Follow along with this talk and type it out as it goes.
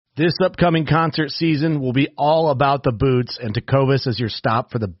This upcoming concert season will be all about the boots, and Tecovas is your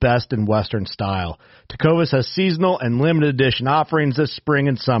stop for the best in Western style. Tecovas has seasonal and limited edition offerings this spring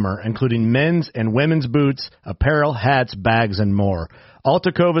and summer, including men's and women's boots, apparel, hats, bags, and more. All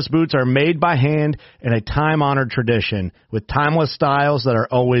Tecovas boots are made by hand in a time-honored tradition with timeless styles that are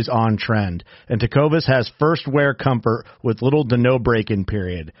always on trend. And Tecovas has first wear comfort with little to no break-in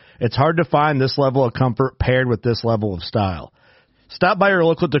period. It's hard to find this level of comfort paired with this level of style. Stop by your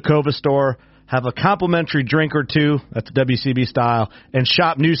local Tecovas store, have a complimentary drink or two, that's WCB style, and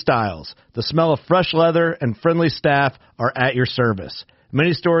shop new styles. The smell of fresh leather and friendly staff are at your service.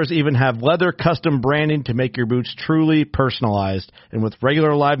 Many stores even have leather custom branding to make your boots truly personalized. And with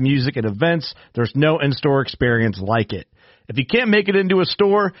regular live music and events, there's no in-store experience like it. If you can't make it into a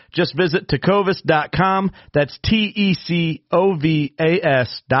store, just visit Tecovas.com. That's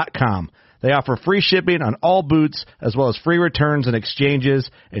TECOVAS.com. They offer free shipping on all boots, as well as free returns and exchanges,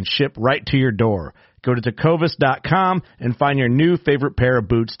 and ship right to your door. Go to Tecovas.com and find your new favorite pair of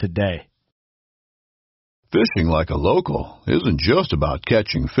boots today. Fishing like a local isn't just about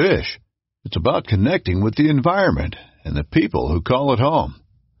catching fish. It's about connecting with the environment and the people who call it home.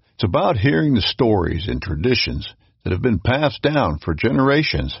 It's about hearing the stories and traditions that have been passed down for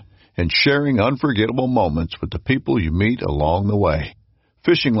generations and sharing unforgettable moments with the people you meet along the way.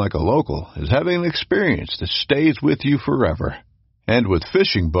 Fishing like a local is having an experience that stays with you forever. And with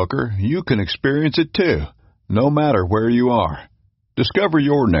Fishing Booker, you can experience it too, no matter where you are. Discover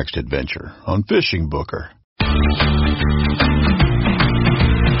your next adventure on Fishing Booker.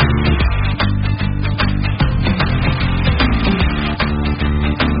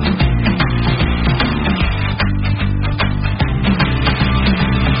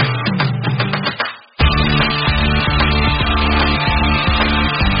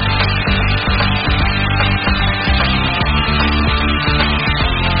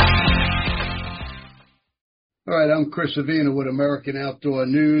 All right, I'm Chris Savina with American Outdoor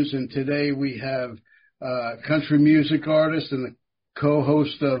News, and today we have country music artist and the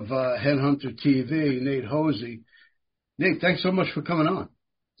co-host of Headhunter TV, Nate Hosie. Nate, thanks so much for coming on.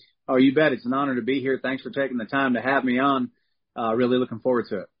 Oh, you bet. It's an honor to be here. Thanks for taking the time to have me on. Really looking forward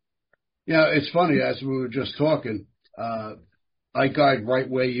to it. Yeah, it's funny, as we were just talking, I guide right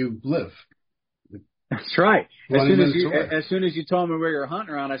where you live. That's right. As soon as you told me where you're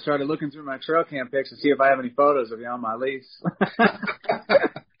hunting around, I started looking through my trail cam pics to see if I have any photos of you on my lease.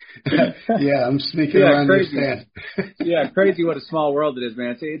 Yeah, I'm sneaking around your stand. Yeah, crazy what a small world it is,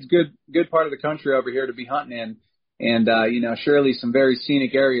 man. It's good part of the country over here to be hunting in, and surely some very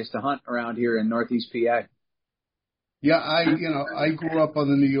scenic areas to hunt around here in Northeast PA. Yeah, I grew up on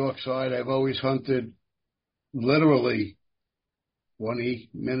the New York side. I've always hunted literally 20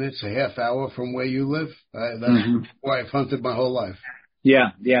 minutes, a half hour from where you live. That's why I've hunted my whole life.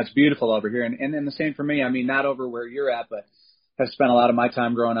 Yeah, it's beautiful over here. And then the same for me. I mean, not over where you're at, but I've spent a lot of my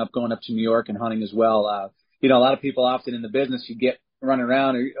time growing up going up to New York and hunting as well. A lot of people often in the business, you get running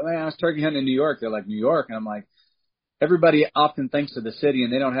around, I was turkey hunting in New York. They're like, New York? And I'm like, everybody often thinks of the city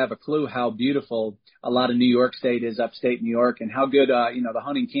and they don't have a clue how beautiful a lot of New York State is, upstate New York, and how good, the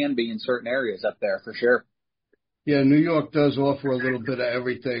hunting can be in certain areas up there for sure. Yeah, New York does offer a little bit of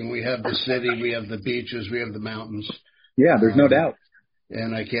everything. We have the city, we have the beaches, we have the mountains. Yeah, there's no doubt.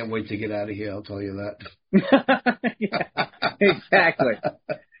 And I can't wait to get out of here, I'll tell you that. Yeah, exactly.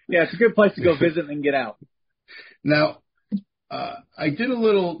 Yeah, it's a good place to go visit and get out. Now, I did a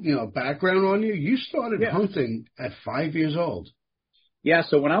little, background on you. You started hunting at 5 years old. Yeah,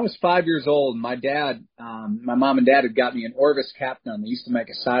 so when I was 5 years old, my mom and dad had got me an Orvis cap gun. They used to make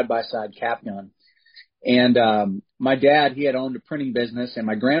a side-by-side cap gun. And my dad, he had owned a printing business, and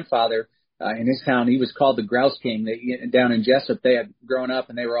my grandfather in his town, he was called the Grouse King. Down in Jessup, they had grown up,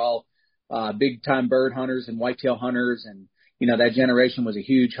 and they were all big-time bird hunters and whitetail hunters, and that generation was a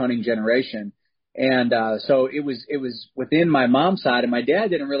huge hunting generation. And so it was within my mom's side, and my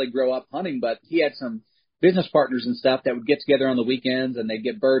dad didn't really grow up hunting, but he had some business partners and stuff that would get together on the weekends, and they'd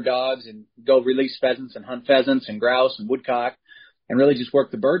get bird dogs and go release pheasants and hunt pheasants and grouse and woodcock and really just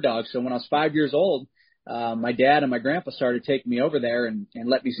work the bird dogs. So when I was 5 years old, my dad and my grandpa started taking me over there and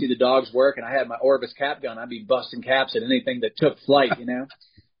let me see the dogs work. And I had my Orvis cap gun. I'd be busting caps at anything that took flight,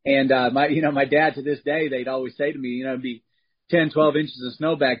 And my dad, to this day, they'd always say to me, it'd be 10, 12 inches of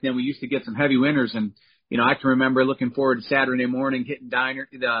snow back then. We used to get some heavy winters, and I can remember looking forward to Saturday morning, hitting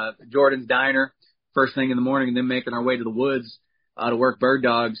Jordan's Diner first thing in the morning, and then making our way to the woods to work bird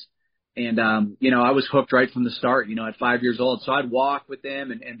dogs. And, I was hooked right from the start, at 5 years old. So I'd walk with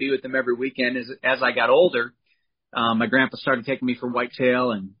them and be with them every weekend. As I got older, my grandpa started taking me for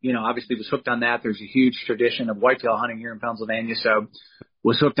whitetail and, obviously was hooked on that. There's a huge tradition of whitetail hunting here in Pennsylvania. So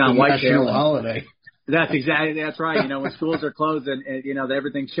was hooked on whitetail. National holiday. That's right. When schools are closed and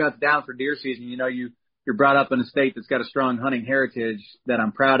everything shuts down for deer season, you're brought up in a state that's got a strong hunting heritage that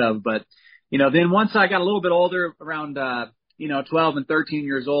I'm proud of. But, then once I got a little bit older, around, 12 and 13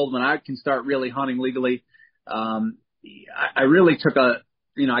 years old, when I can start really hunting legally, I really took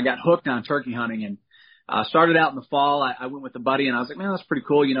I got hooked on turkey hunting and, started out in the fall. I went with a buddy and I was like, man, that's pretty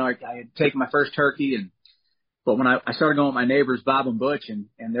cool. I had taken my first turkey but when I started going with my neighbors, Bob and Butch,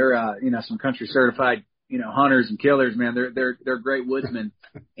 and they're, some country certified, hunters and killers, man, they're great woodsmen.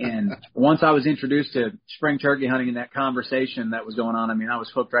 And once I was introduced to spring turkey hunting and that conversation that was going on, I mean, I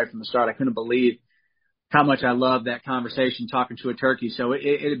was hooked right from the start. I couldn't believe how much I loved that conversation talking to a turkey. So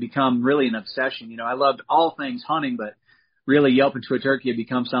it had become really an obsession. I loved all things hunting, but really yelping to a turkey had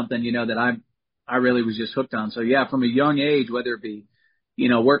become something, that I really was just hooked on. So yeah, from a young age, whether it be,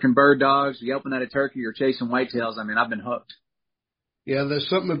 working bird dogs, yelping at a turkey or chasing whitetails, I mean, I've been hooked. Yeah, there's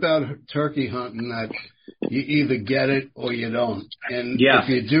something about turkey hunting that you either get it or you don't. And if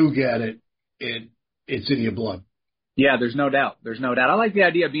you do get it, it's in your blood. Yeah, there's no doubt. I like the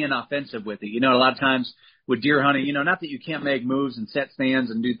idea of being offensive with it. A lot of times with deer hunting, not that you can't make moves and set stands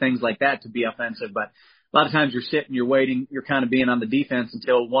and do things like that to be offensive, but a lot of times you're sitting, you're waiting, you're kind of being on the defense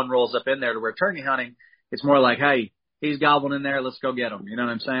until one rolls up in there. To where turkey hunting, it's more like, hey, he's gobbling in there, let's go get him. You know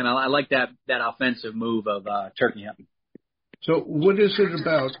what I'm saying? I like that offensive move of turkey hunting. So what is it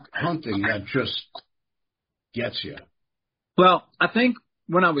about hunting that just gets you? Well, I think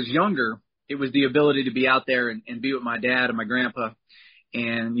when I was younger, it was the ability to be out there and be with my dad and my grandpa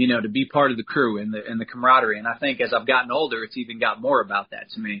and, to be part of the crew and the camaraderie. And I think as I've gotten older, it's even got more about that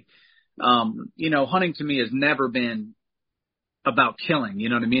to me. Hunting to me has never been about killing, you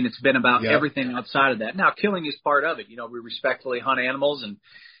know what I mean? It's been about everything outside of that. Now, killing is part of it. We respectfully hunt animals and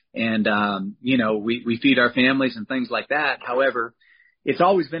we feed our families and things like that. However, it's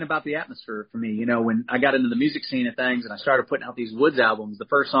always been about the atmosphere for me. When I got into the music scene of things and I started putting out these woods albums, the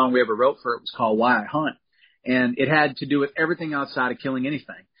first song we ever wrote for it was called Why I Hunt. And it had to do with everything outside of killing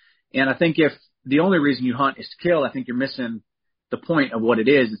anything. And I think if the only reason you hunt is to kill, I think you're missing the point of what it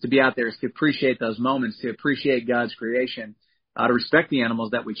is to be out there, is to appreciate those moments, to appreciate God's creation, to respect the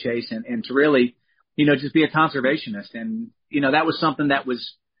animals that we chase and to really, just be a conservationist. And, that was something that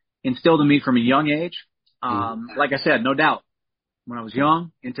was instilled in me from a young age. Like I said, no doubt when I was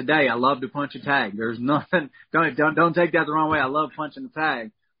young and today, I love to punch a tag. There's nothing, don't take that the wrong way. I love punching the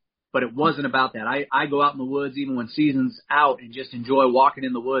tag, but it wasn't about that. I go out in the woods even when season's out and just enjoy walking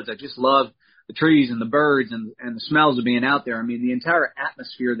in the woods. I just love the trees and the birds and the smells of being out there. I mean, the entire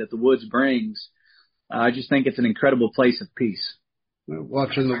atmosphere that the woods brings, I just think it's an incredible place of peace.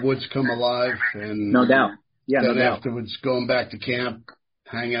 Watching the woods come alive and no doubt. Yeah, then no doubt. Afterwards going back to camp,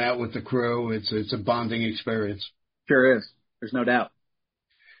 hanging out with the crew, it's a bonding experience. Sure is. There's no doubt.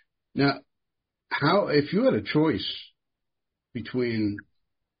 Now, if you had a choice between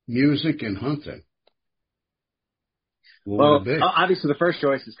music and hunting, what would it be? Obviously the first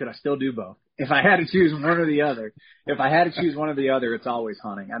choice is could I still do both? If I had to choose one or the other, it's always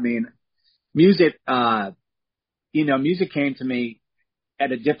hunting. I mean, music, music came to me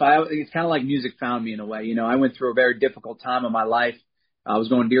at it's kind of like music found me in a way. I went through a very difficult time in my life. I was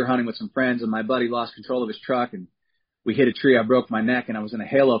going deer hunting with some friends and my buddy lost control of his truck and we hit a tree. I broke my neck and I was in a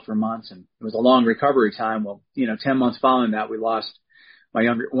halo for months and it was a long recovery time. Well, 10 months following that, we lost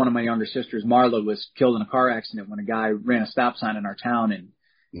one of my younger sisters, Marla, was killed in a car accident when a guy ran a stop sign in our town and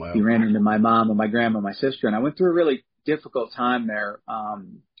he ran into my mom and my grandma and my sister. And I went through a really difficult time there,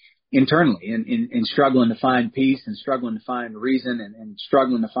 internally in struggling to find peace and struggling to find reason and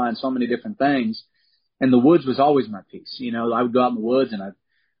struggling to find so many different things. And the woods was always my peace. I would go out in the woods and I'd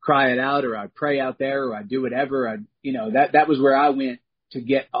cry it out or I'd pray out there or I'd do whatever. That was where I went to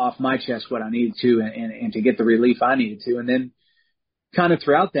get off my chest what I needed to and to get the relief I needed to. And then kind of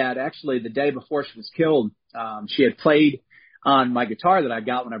throughout that, actually the day before she was killed, she had played on my guitar that I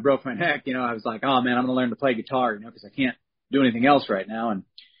got when I broke my neck. I was like, oh man, I'm going to learn to play guitar, because I can't do anything else right now. And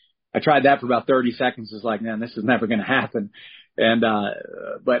I tried that for about 30 seconds. It was like, man, this is never going to happen. And,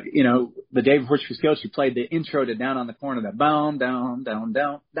 but the day before she was killed, she played the intro to Down on the Corner, that down, down, down,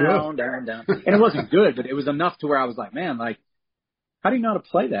 down, down, down, down. And it wasn't good, but it was enough to where I was like, man, like, how do you know how to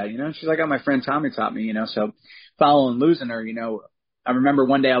play that? She's like, oh, my friend Tommy taught me, so following losing her, I remember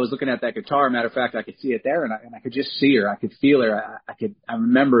one day I was looking at that guitar. Matter of fact, I could see it there and I could just see her. I could feel her. I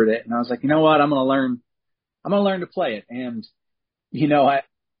remembered it. And I was like, you know what? I'm going to learn to play it. And,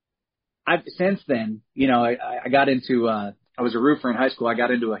 I've since then, I got into, I was a roofer in high school. I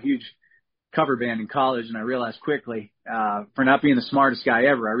got into a huge cover band in college and I realized quickly, for not being the smartest guy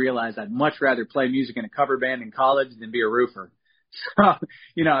ever, I realized I'd much rather play music in a cover band in college than be a roofer. So,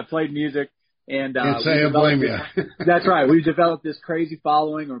 I played music. And can't say I blame you. That's right. We've developed this crazy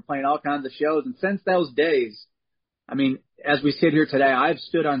following. We're playing all kinds of shows. And since those days, I mean, as we sit here today, I've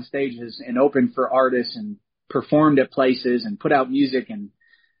stood on stages and opened for artists and performed at places and put out music and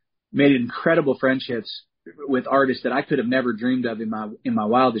made incredible friendships with artists that I could have never dreamed of in my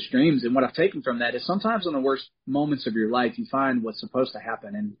wildest dreams. And what I've taken from that is sometimes in the worst moments of your life, you find what's supposed to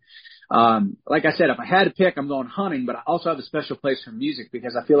happen. And like I said, if I had to pick, I'm going hunting, but I also have a special place for music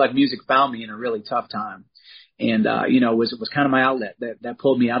because I feel like music found me in a really tough time. And, it was kind of my outlet that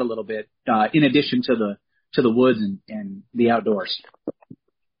pulled me out a little bit, in addition to the woods and the outdoors.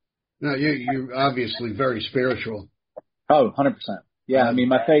 No, you're obviously very spiritual. Oh, 100%. Yeah. I mean,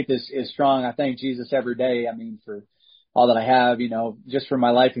 my faith is strong. I thank Jesus every day. I mean, for all that I have, just for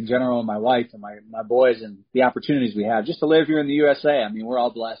my life in general and my wife and my boys and the opportunities we have just to live here in the USA. I mean, we're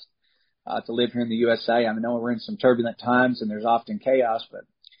all blessed, to live here in the USA. I know we're in some turbulent times and there's often chaos, but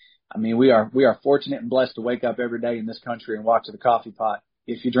I mean, we are fortunate and blessed to wake up every day in this country and walk to the coffee pot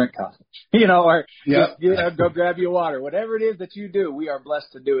if you drink coffee, or just, go grab your water, whatever it is that you do. We are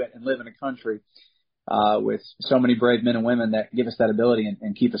blessed to do it and live in a country with so many brave men and women that give us that ability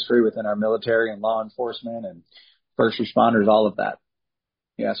and keep us free within our military and law enforcement and first responders, all of that.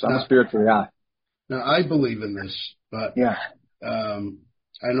 Yeah, so I'm a spiritual guy. Now, I believe in this, but yeah,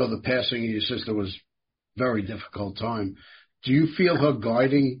 I know the passing of your sister was a very difficult time. Do you feel her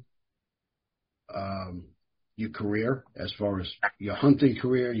guiding your career as far as your hunting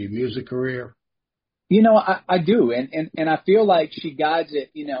career, your music career? I do. And I feel like she guides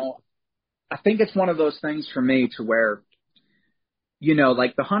it. I think it's one of those things for me to where,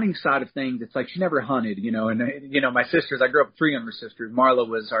 like the hunting side of things, it's like she never hunted, and, my sisters, I grew up with 3 younger sisters. Marla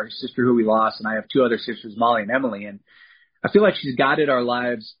was our sister who we lost, and I have 2 other sisters, Molly and Emily. And I feel like she's guided our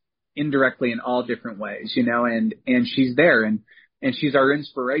lives indirectly in all different ways, and she's there and she's our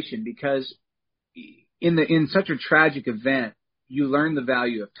inspiration because in such a tragic event, you learn the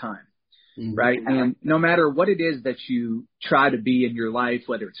value of time. Mm-hmm. Right. And no matter what it is that you try to be in your life,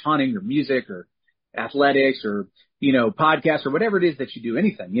 whether it's hunting or music or athletics or, podcasts or whatever it is that you do,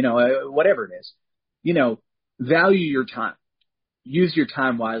 anything, whatever it is, value your time, use your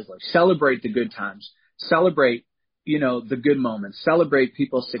time wisely, celebrate the good times, celebrate, the good moments, celebrate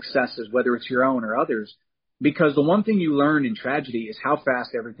people's successes, whether it's your own or others, because the one thing you learn in tragedy is how fast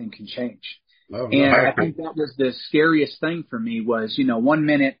everything can change. Oh, and I think that was the scariest thing for me was, one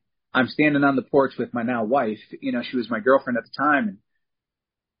minute I'm standing on the porch with my now wife, she was my girlfriend at the time. And,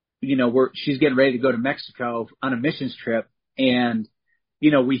 she's getting ready to go to Mexico on a missions trip. And,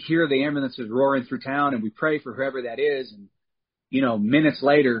 we hear the ambulances roaring through town and we pray for whoever that is. And, minutes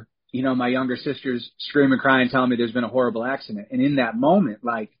later, my younger sister's screaming, crying, telling me there's been a horrible accident. And in that moment,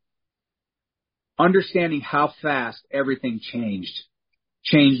 like understanding how fast everything changed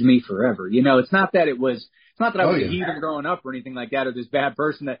me forever. It's not that I was a heathen growing up or anything like that, or this bad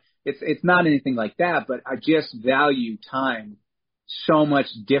person. That it's not anything like that, but I just value time so much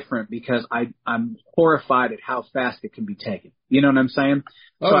different because I'm horrified at how fast it can be taken. You know what I'm saying?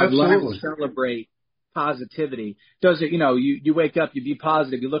 So I've learned to celebrate positivity. Does it, you wake up, you be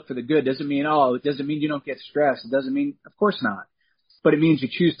positive, you look for the good. It doesn't mean you don't get stressed. It doesn't mean, of course not, but it means you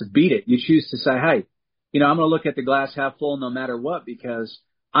choose to beat it. You choose to say, hey, I'm going to look at the glass half full no matter what, because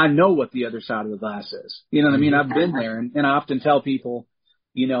I know what the other side of the glass is. You know what I mean? I've been there. And I often tell people,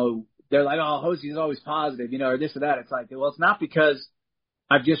 they're like, oh, Hosie is always positive, or this or that. It's like, well, it's not because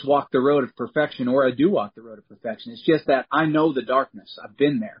I've just walked the road of perfection or I do walk the road of perfection. It's just that I know the darkness. I've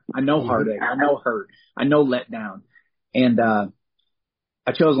been there. I know heartache. I know hurt. I know let down. And I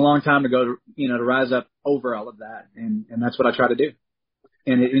chose a long time to go to rise up over all of that. And that's what I try to do.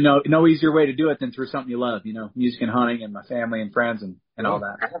 And, no easier way to do it than through something you love, music and hunting and my family and friends and all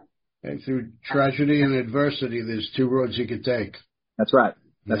that. And through tragedy and adversity, there's 2 roads you could take. That's right.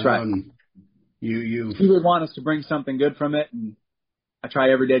 That's right. You would want us to bring something good from it, and I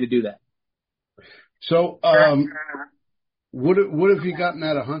try every day to do that. So, what have you gotten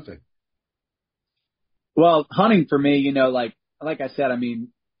out of hunting? Well, hunting for me, like I said, I mean,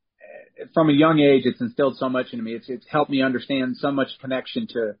 from a young age, it's instilled so much into me. It's helped me understand so much connection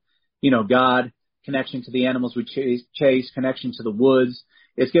to, God, connection to the animals we chase, connection to the woods.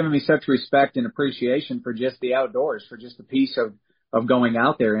 It's given me such respect and appreciation for just the outdoors, for just the peace of going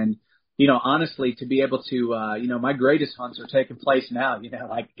out there. And, honestly, to be able to, my greatest hunts are taking place now,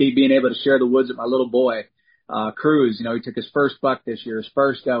 like being able to share the woods with my little boy, Cruz. He took his first buck this year, his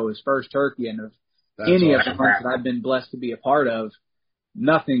first doe, his first turkey. And of any of the hunts that I've been blessed to be a part of,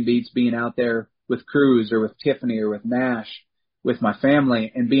 nothing beats being out there with Cruz or with Tiffany or with Nash, with my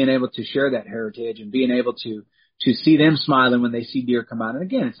family, and being able to share that heritage and being able to to see them smiling when they see deer come out. And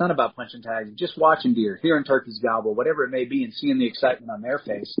again, it's not about punching tags, just watching deer, hearing turkeys gobble, whatever it may be, and seeing the excitement on their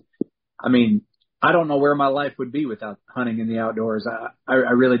face. I mean, I don't know where my life would be without hunting in the outdoors. I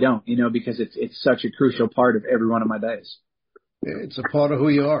really don't, because it's such a crucial part of every one of my days. It's a part of who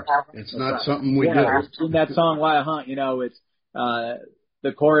you are. It's not something we do. In that song, Why I Hunt, it's,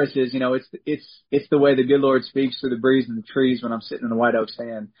 the chorus is, it's the way the good Lord speaks through the breeze and the trees when I'm sitting in the white oak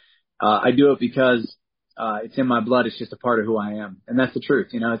stand. I do it because, it's in my blood. It's just a part of who I am. And that's the truth.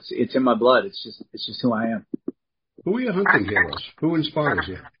 It's in my blood. It's just who I am. Who are your hunting heroes? Who inspires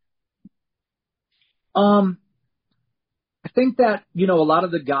you? I think that, a lot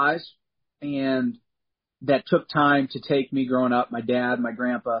of the guys and that took time to take me growing up, my dad, my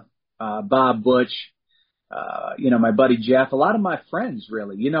grandpa, Bob, Butch, my buddy Jeff, a lot of my friends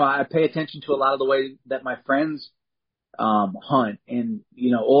really, I pay attention to a lot of the way that my friends, hunt and,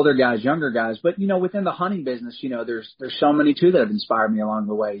 older guys, younger guys, but, within the hunting business, there's so many too that have inspired me along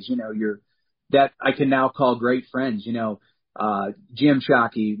the ways, that I can now call great friends, Jim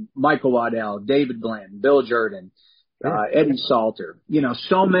Shockey, Michael Waddell, David Glenn, Bill Jordan, Eddie Salter,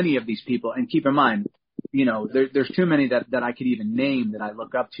 so many of these people. And keep in mind, there's too many that I could even name that I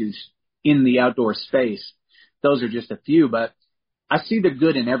look up to in the outdoor space. Those are just a few, but I see the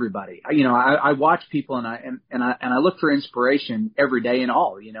good in everybody. I watch people and I look for inspiration every day in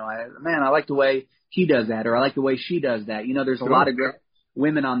all, I like the way he does that, or I like the way she does that. There's a lot of great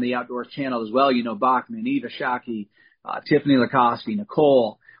women on the Outdoors channel as well, Bachman, Eva Shockey, Tiffany Lakoski,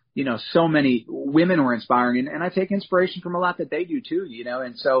 Nicole, so many women were inspiring, and I take inspiration from a lot that they do too,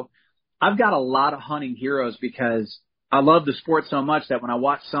 and so I've got a lot of hunting heroes because I love the sport so much that when I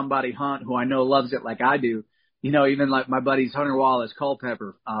watch somebody hunt who I know loves it like I do, even like my buddies Hunter Wallace,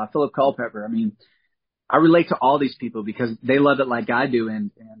 Culpepper, Philip Culpepper. I mean, I relate to all these people because they love it like I do, and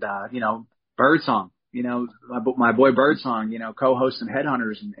Birdsong, my boy Birdsong, co-hosts and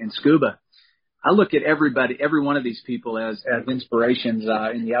Headhunters and Scuba. I look at every one of these people as inspirations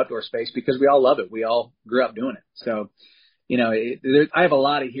in the outdoor space because we all love it. We all grew up doing it. So, I have a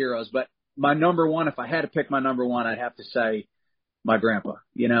lot of heroes, but my number one, if I had to pick my number one, I'd have to say my grandpa.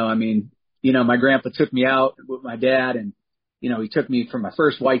 My grandpa took me out with my dad, and, he took me for my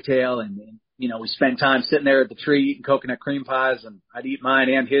first whitetail, and we spent time sitting there at the tree eating coconut cream pies, and I'd eat mine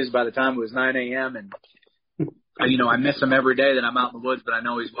and his by the time it was 9 a.m. And, I miss him every day that I'm out in the woods, but I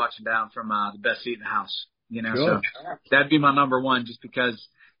know he's watching down from the best seat in the house, Sure. So that'd be my number one just because,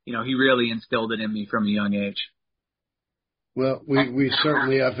 he really instilled it in me from a young age. Well, we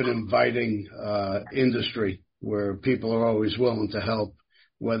certainly have an inviting industry where people are always willing to help,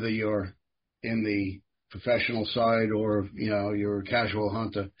 whether you're in the professional side or, you're a casual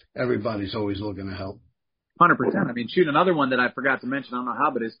hunter. Everybody's always looking to help. 100%. I mean, shoot, another one that I forgot to mention, I don't know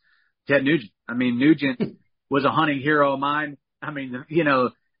how, but is Ted Nugent. I mean, Nugent was a hunting hero of mine. I mean,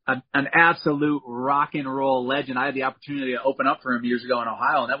 an absolute rock and roll legend. I had the opportunity to open up for him years ago in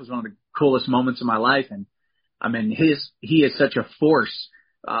Ohio, and that was one of the coolest moments of my life. And I mean, he is such a force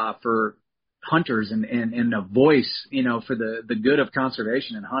for hunters and a voice, for the good of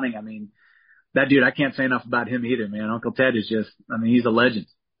conservation and hunting. I mean, that dude, I can't say enough about him either, man. Uncle Ted is just, he's a legend.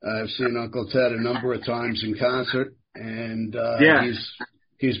 I've seen Uncle Ted a number of times in concert, and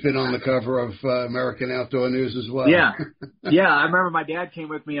he's been on the cover of American Outdoor News as well. Yeah. Yeah. I remember my dad came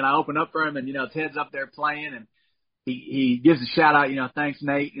with me and I opened up for him, and, Ted's up there playing, and he gives a shout out, thanks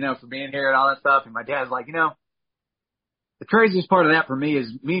Nate, for being here and all that stuff. And my dad's like, the craziest part of that for me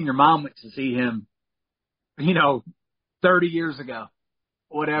is me and your mom went to see him, 30 years ago,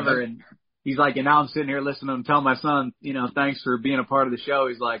 whatever. Yeah. And he's like, and now I'm sitting here listening to him tell my son, thanks for being a part of the show.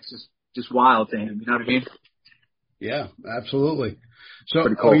 He's like, just wild to him. You know what I mean? Yeah, absolutely. So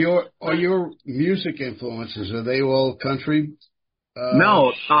cool. are your music influences, are they all country?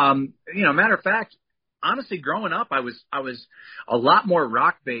 No. Matter of fact, honestly, growing up, I was a lot more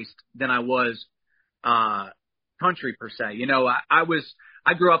rock based than I was, country per se. I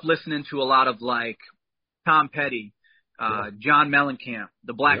grew up listening to a lot of like Tom Petty, John Mellencamp,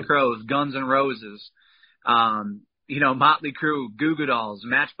 the Black Crowes, Guns N' Roses, Motley Crue, Goo Goo Dolls,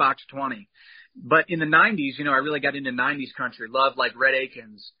 Matchbox 20. But in the 90s, I really got into 90s country, loved like Red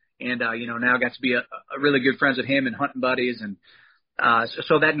Akins, and now got to be a really good friends with him and hunting buddies, and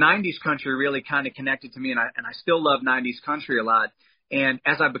so that 90s country really kind of connected to me, and I still love 90s country a lot. And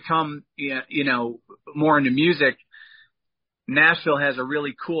as I become, more into music, Nashville has a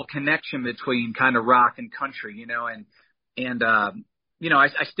really cool connection between kind of rock and country, I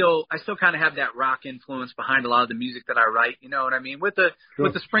still kind of have that rock influence behind a lot of the music that I write, you know what I mean? With the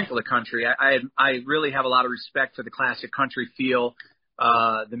sprinkle of country. I really have a lot of respect for the classic country feel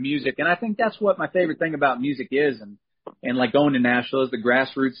the music. And I think that's what my favorite thing about music is. And like going to Nashville is the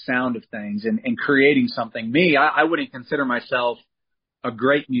grassroots sound of things and creating something. I wouldn't consider myself a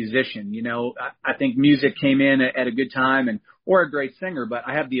great musician. You know, I think music came in at a good time or a great singer, but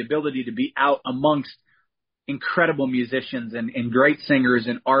I have the ability to be out amongst incredible musicians and great singers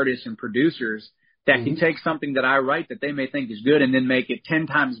and artists and producers that can take something that I write that they may think is good and then make it 10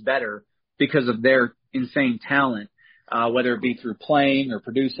 times better because of their insane talent, whether it be through playing or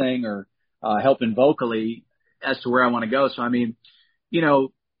producing or helping vocally as to where I want to go. So, I mean, you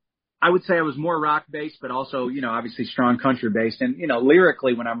know, I would say I was more rock-based, but also, you know, obviously strong country-based. And, you know,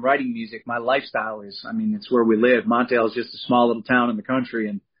 lyrically, when I'm writing music, my lifestyle is, I mean, it's where we live. Montail is just a small little town in the country.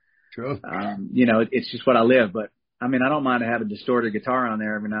 And, Sure. You know, it's just what I live. But, I mean, I don't mind to have a distorted guitar on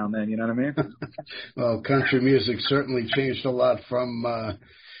there every now and then. You know what I mean? Well, country music certainly changed a lot from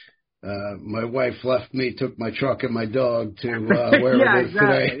my wife left me, took my truck and my dog to where it is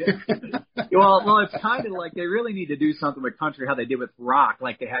today. Well, it's kind of like they really need to do something with country how they did with rock.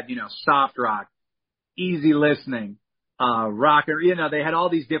 Like they had, you know, soft rock, easy listening, rock. Or, you know, they had all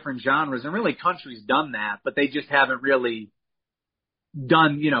these different genres. And really country's done that, but they just haven't really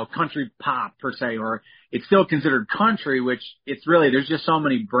done, you know, country pop per se, or it's still considered country, which it's really, there's just so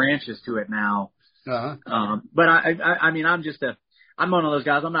many branches to it now. But I mean, I'm one of those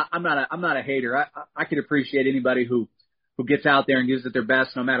guys. I'm not a hater. I could appreciate anybody who gets out there and gives it their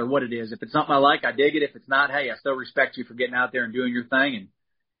best no matter what it is. If it's something I like, I dig it. If it's not, hey, I still respect you for getting out there and doing your thing.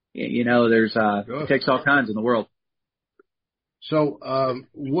 And, you know, there's, it takes all kinds in the world. So,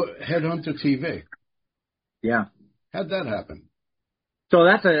 what Headhunter TV? Yeah. How'd that happen? So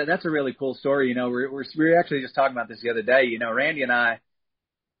that's a really cool story. You know, we were actually just talking about this the other day. You know, Randy and I,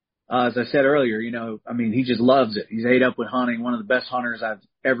 as I said earlier, you know, I mean, he just loves it. He's ate up with hunting, one of the best hunters I've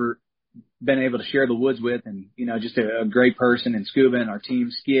ever been able to share the woods with, and, you know, just a great person. And Scuba and our team,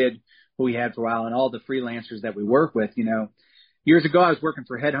 Skid, who we had for a while, and all the freelancers that we work with. You know, years ago I was working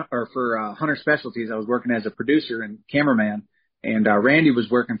for Hunter Specialties. I was working as a producer and cameraman, and Randy was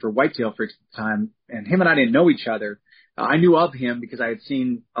working for Whitetail Freaks at the time, and him and I didn't know each other. I knew of him because I had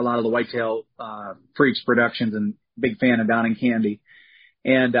seen a lot of the Whitetail Freaks productions and big fan of Don and Candy.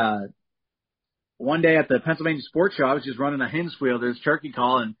 And one day at the Pennsylvania Sports Show, I was just running a hen's wheel. There's turkey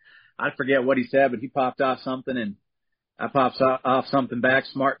call, and I forget what he said, but he popped off something, and I popped off something back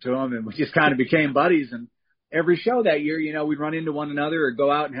smart to him, and we just kind of became buddies. And every show that year, you know, we'd run into one another or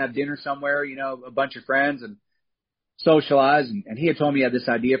go out and have dinner somewhere, you know, a bunch of friends and socialize. And he had told me he had this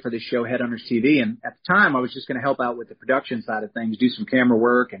idea for this show, Headhunters TV. And at the time, I was just going to help out with the production side of things, do some camera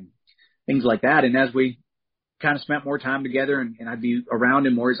work and things like that. And as we kind of spent more time together and I'd be around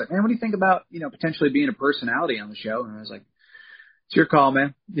him more, he's like, man, what do you think about, you know, potentially being a personality on the show? And I was like, it's your call,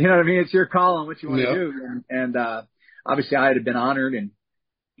 man. You know what I mean? It's your call on what you want to do. And obviously I had been honored, and,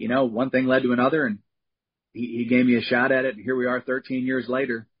 you know, one thing led to another, and he gave me a shot at it. And here we are 13 years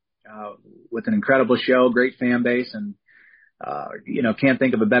later, with an incredible show, great fan base, and, you know, can't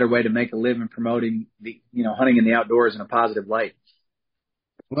think of a better way to make a living promoting the, you know, hunting in the outdoors in a positive light.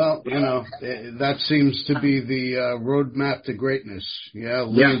 Well, you know, that seems to be the roadmap to greatness. Yeah,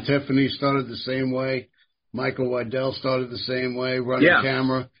 Lee and Tiffany started the same way. Michael Waddell started the same way, running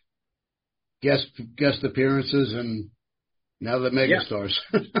camera, guest appearances, and now they're megastars.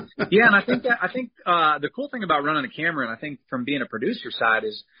 And I think the cool thing about running a camera, and I think from being a producer side,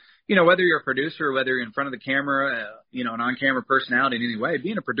 is, you know, whether you're a producer or whether you're in front of the camera, you know, an on-camera personality in any way,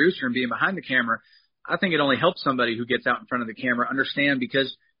 being a producer and being behind the camera, I think it only helps somebody who gets out in front of the camera understand,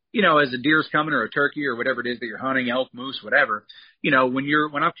 because, you know, as a deer's coming or a turkey or whatever it is that you're hunting, elk, moose, whatever, you know, when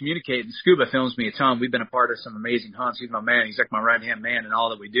I'm communicating, Scuba films me a ton. We've been a part of some amazing hunts. He's my man. He's like my right-hand man in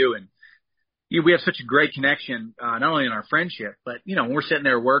all that we do. And we have such a great connection, not only in our friendship, but, you know, when we're sitting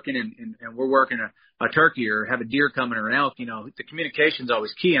there working and we're working a turkey or have a deer coming or an elk, you know, the communication's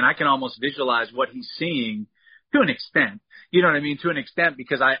always key. And I can almost visualize what he's seeing to an extent. You know what I mean? To an extent,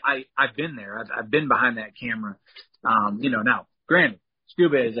 because I've been there. I've been behind that camera. You know, now, granted,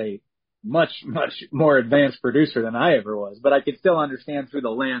 Scuba is a much, much more advanced producer than I ever was, but I could still understand through the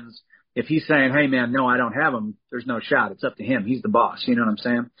lens. If he's saying, hey, man, no, I don't have him, there's no shot. It's up to him. He's the boss. You know what I'm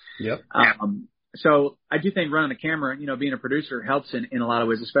saying? Yep. So I do think running a camera, you know, being a producer helps in a lot of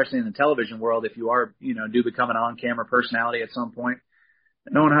ways, especially in the television world. If you are, you know, do become an on-camera personality at some point,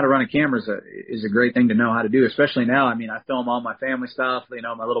 knowing how to run a camera is a great thing to know how to do, especially now. I mean, I film all my family stuff, you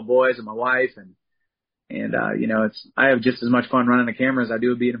know, my little boys and my wife, and you know, I have just as much fun running a camera as I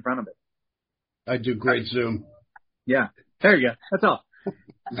do being in front of it. I do great Zoom. Yeah. There you go. That's all.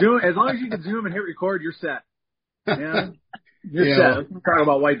 Zoom, as long as you can zoom and hit record, you're set. Yeah. You're set. Let's talk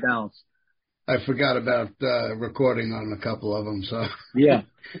about white balance. I forgot about recording on a couple of them, so Yeah.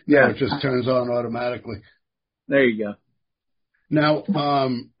 yeah, it just turns on automatically. There you go. Now,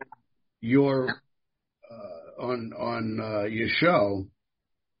 your on your show,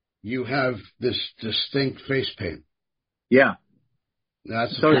 you have this distinct face paint. Yeah.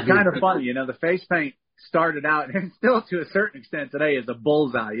 That's So it's kind of funny, you know, the face paint started out, and still to a certain extent today, is a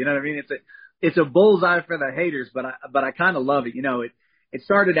bullseye. You know what I mean? It's a bullseye for the haters, but I kind of love it. You know, it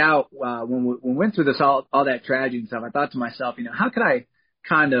started out when we went through this all that tragedy and stuff. I thought to myself, you know, how could I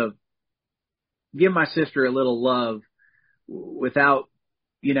kind of give my sister a little love without,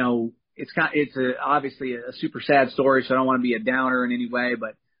 you know, obviously a super sad story, so I don't want to be a downer in any way,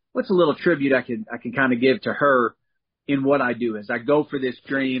 but what's a little tribute I can kind of give to her in what I do as I go for this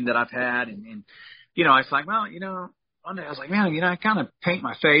dream that I've had. And you know, I was like, well, you know, one day I was like, man, you know, I kind of paint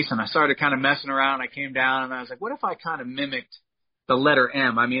my face, and I started kind of messing around. I came down and I was like, what if I kind of mimicked the letter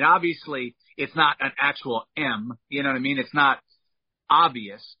M? I mean, obviously it's not an actual M, you know what I mean? It's not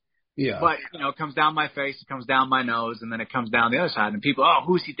obvious. Yeah. But, you know, it comes down my face, it comes down my nose, and then it comes down the other side. And people, oh,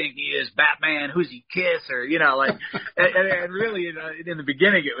 who's he think he is? Batman? Who's he Kiss? Or, you know, like, and really, you know, in the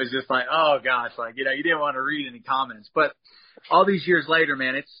beginning, it was just like, oh gosh, like, you know, you didn't want to read any comments. But all these years later,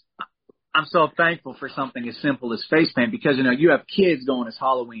 man, I'm so thankful for something as simple as face paint, because, you know, you have kids going as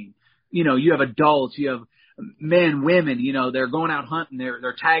Halloween. You know, you have adults, you have men, women, you know, they're going out hunting,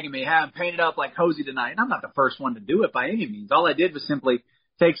 they're tagging me, hey, I'm painted up like Hosie tonight. And I'm not the first one to do it by any means. All I did was simply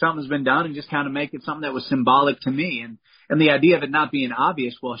take something that's been done and just kind of make it something that was symbolic to me. And the idea of it not being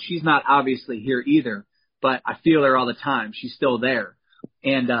obvious, well, she's not obviously here either, but I feel her all the time. She's still there.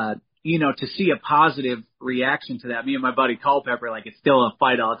 And, you know, to see a positive reaction to that, me and my buddy Culpepper, like, it's still a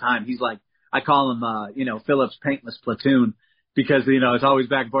fight all the time. He's like, I call him, you know, Phillips Paintless Platoon, because, you know, it's always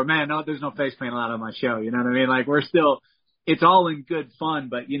back and forth. Man, no, there's no face paint allowed on my show. You know what I mean? Like, it's all in good fun,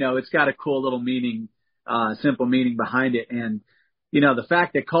 but, you know, it's got a cool little meaning, simple meaning behind it. And, you know, the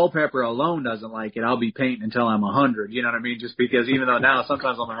fact that Culpepper alone doesn't like it, I'll be painting until I'm 100. You know what I mean? Just because, even though now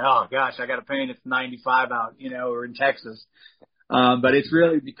sometimes I'm like, oh gosh, I got to paint. It's 95 out, you know, or in Texas. But it's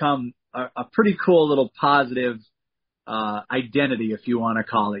really become a pretty cool little positive identity, if you want to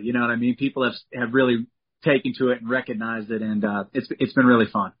call it. You know what I mean? People have really taken to it and recognized it, and it's been really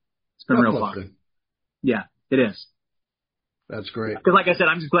fun. It's been real fun. Yeah, it is. That's great. Because, like I said,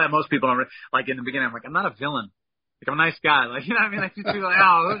 I'm just glad most people aren't, like, in the beginning, I'm like, I'm not a villain. Like, I'm a nice guy. Like, you know what I mean? Like, people are like,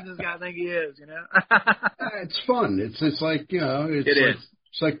 oh, who does this guy think he is, you know? It's fun. It's like, you know,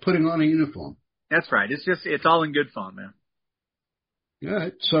 it's like putting on a uniform. That's right. It's all in good fun, man. All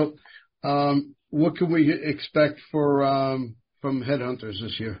right. So, what can we expect from Headhunters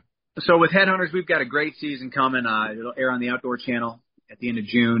this year? So with Headhunters, we've got a great season coming. It'll air on the Outdoor Channel at the end of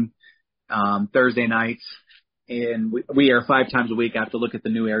June, Thursday nights. And we air 5 times a week. I have to look at the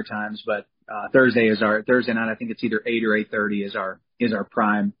new air times, but Thursday night. I think it's either 8 or 8:30 is our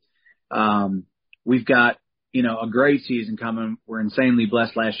prime. We've got, you know, a great season coming. We're insanely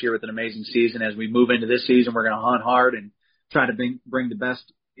blessed last year with an amazing season. As we move into this season, we're going to hunt hard and try to bring the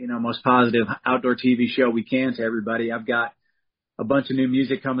best, you know, most positive outdoor TV show we can to everybody. I've got a bunch of new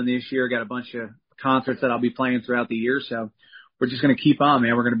music coming this year. Got a bunch of concerts that I'll be playing throughout the year. So we're just going to keep on,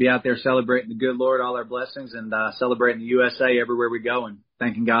 man. We're going to be out there celebrating the good Lord, all our blessings, and celebrating the USA everywhere we go, and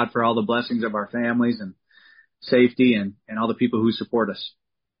thanking God for all the blessings of our families and safety and all the people who support us.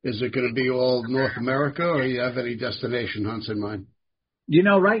 Is it going to be all North America, or do you have any destination hunts in mind? You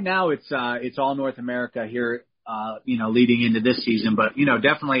know, right now it's all North America here, you know, leading into this season, but, you know,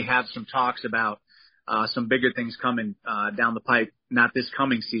 definitely have some talks about some bigger things coming down the pipe, not this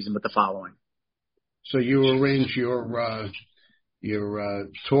coming season, but the following. So you arrange your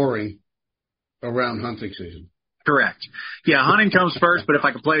touring around hunting season. Correct. Yeah, hunting comes first, but if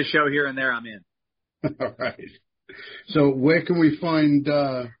I can play a show here and there, I'm in. All right. So where can we find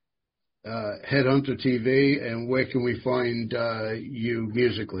Headhunter TV, and where can we find you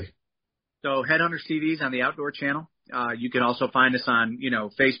musically? So Headhunters TV is on the Outdoor Channel. You can also find us on, you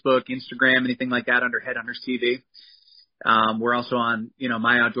know, Facebook, Instagram, anything like that under Headhunters TV. We're also on, you know,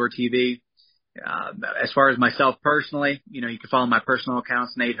 My Outdoor TV. As far as myself personally, you know, you can follow my personal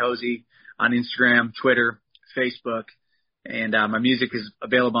accounts, Nate Hosie, on Instagram, Twitter, Facebook, and my music is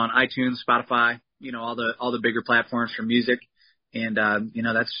available on iTunes, Spotify, you know, all the bigger platforms for music, and you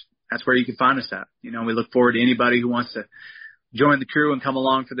know, that's where you can find us at. You know, we look forward to anybody who wants to join the crew and come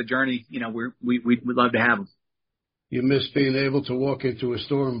along for the journey. You know, we'd love to have them. You miss being able to walk into a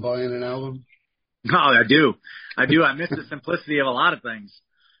store and buy in an album? Oh, I do. I miss the simplicity of a lot of things.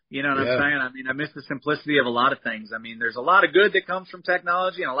 You know what I'm saying? I mean, I miss the simplicity of a lot of things. I mean, there's a lot of good that comes from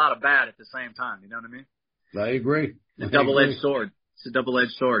technology and a lot of bad at the same time. You know what I mean? I agree. It's a double-edged sword. It's a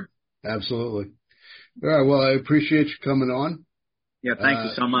double-edged sword. Absolutely. All right. Well, I appreciate you coming on. Yeah, thank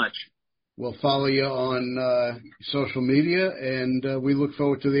you so much. We'll follow you on social media, and we look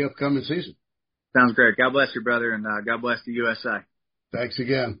forward to the upcoming season. Sounds great. God bless you, brother, and God bless the USA. Thanks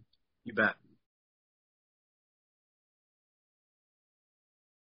again. You bet.